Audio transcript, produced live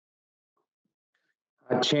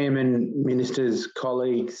Chairman, ministers,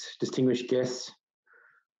 colleagues, distinguished guests.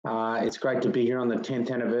 It's great to be here on the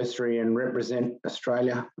 10th anniversary and represent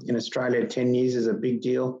Australia. In Australia, 10 years is a big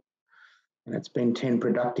deal, and it's been 10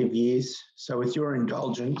 productive years. So with your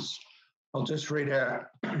indulgence, I'll just read a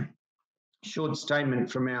short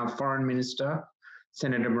statement from our Foreign Minister,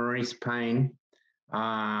 Senator Marise Payne.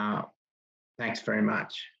 Thanks very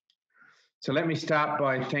much. So let me start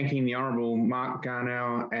by thanking the Honourable Mark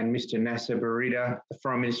Garnow and Mr Nasser Bourita, the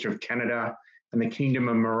Foreign Minister of Canada and the Kingdom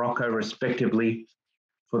of Morocco, respectively,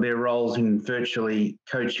 for their roles in virtually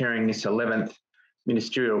co-chairing this 11th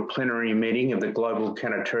Ministerial Plenary meeting of the Global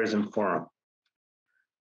Counter-Terrorism Forum.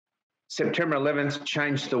 September 11th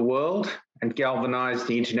changed the world and galvanised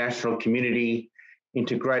the international community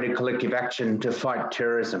into greater collective action to fight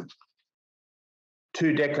terrorism.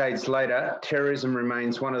 2 decades later, terrorism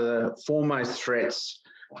remains one of the foremost threats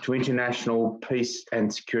to international peace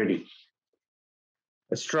and security.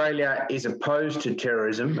 Australia is opposed to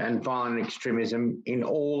terrorism and violent extremism in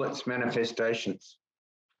all its manifestations.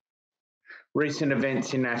 Recent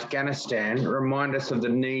events in Afghanistan remind us of the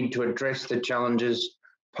need to address the challenges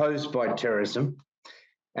posed by terrorism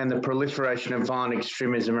and the proliferation of violent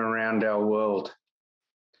extremism around our world.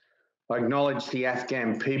 I acknowledge the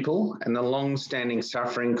Afghan people and the long-standing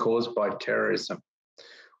suffering caused by terrorism,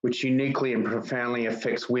 which uniquely and profoundly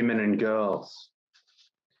affects women and girls.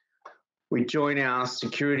 We join our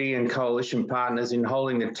security and coalition partners in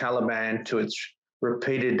holding the Taliban to its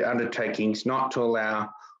repeated undertakings not to allow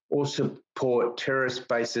or support terrorist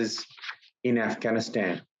bases in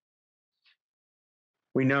Afghanistan.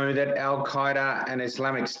 We know that Al-Qaeda and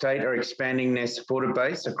Islamic State are expanding their supporter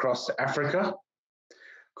base across Africa,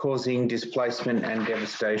 causing displacement and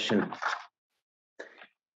devastation.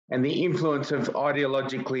 And the influence of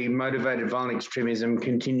ideologically motivated violent extremism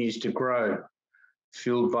continues to grow,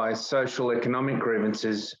 fueled by social economic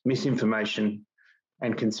grievances, misinformation,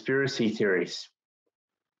 and conspiracy theories.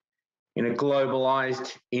 In a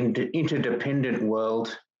globalised, interdependent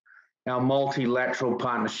world, our multilateral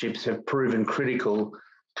partnerships have proven critical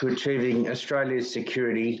to achieving Australia's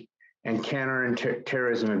security and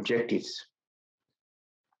counter-terrorism objectives.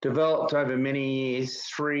 Developed over many years,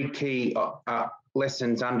 3 key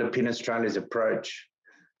lessons underpin Australia's approach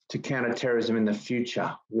to counter-terrorism in the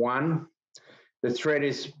future. 1, the threat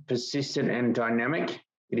is persistent and dynamic.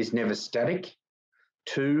 It is never static.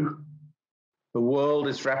 2, the world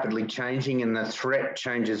is rapidly changing and the threat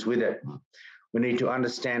changes with it. We need to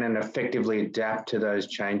understand and effectively adapt to those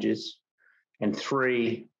changes. And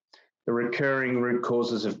 3, the recurring root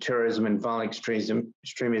causes of terrorism and violent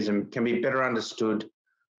extremism can be better understood,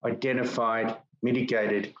 identified,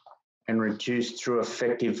 mitigated, and reduced through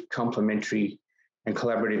effective complementary and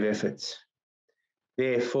collaborative efforts.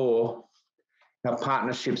 Therefore, our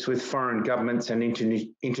partnerships with foreign governments and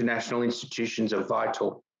international institutions are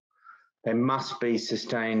vital. They must be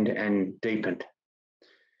sustained and deepened.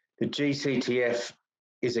 The GCTF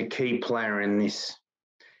is a key player in this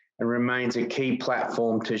and remains a key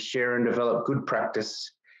platform to share and develop good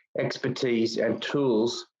practice, expertise, and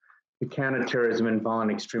tools to counter terrorism and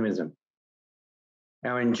violent extremism.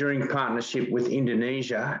 Our enduring partnership with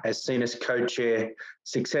Indonesia has seen us co-chair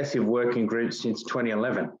successive working groups since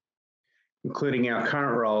 2011, including our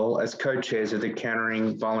current role as co-chairs of the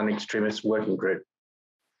Countering Violent Extremists Working Group.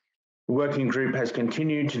 The working group has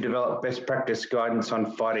continued to develop best practice guidance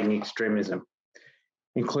on fighting extremism,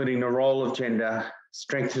 including the role of gender,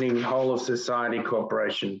 strengthening whole of society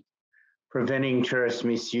cooperation, preventing terrorist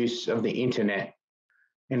misuse of the internet,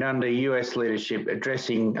 and under US leadership,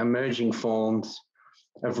 addressing emerging forms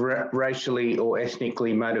of racially or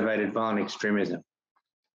ethnically motivated violent extremism.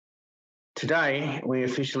 Today, we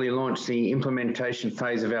officially launched the implementation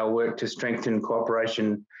phase of our work to strengthen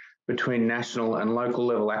cooperation between national and local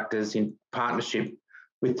level actors in partnership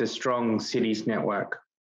with the Strong Cities Network.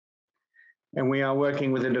 And we are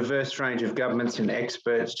working with a diverse range of governments and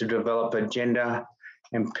experts to develop a gender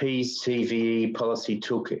and PCVE policy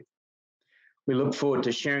toolkit. We look forward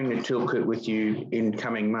to sharing the toolkit with you in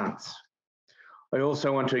coming months. I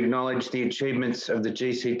also want to acknowledge the achievements of the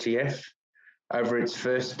GCTF over its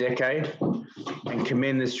first decade and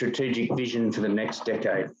commend the strategic vision for the next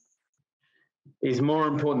decade. It is more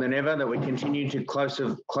important than ever that we continue to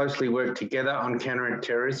closely work together on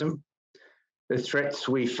counter-terrorism. The threats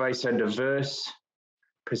we face are diverse,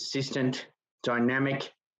 persistent,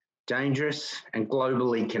 dynamic, dangerous, and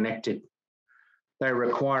globally connected. They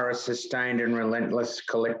require a sustained and relentless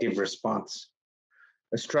collective response.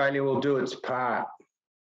 Australia will do its part,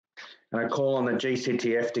 and I call on the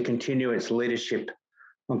GCTF to continue its leadership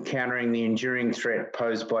on countering the enduring threat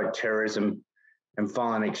posed by terrorism and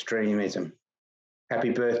violent extremism. Happy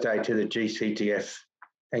birthday to the GCTF.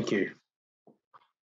 Thank you.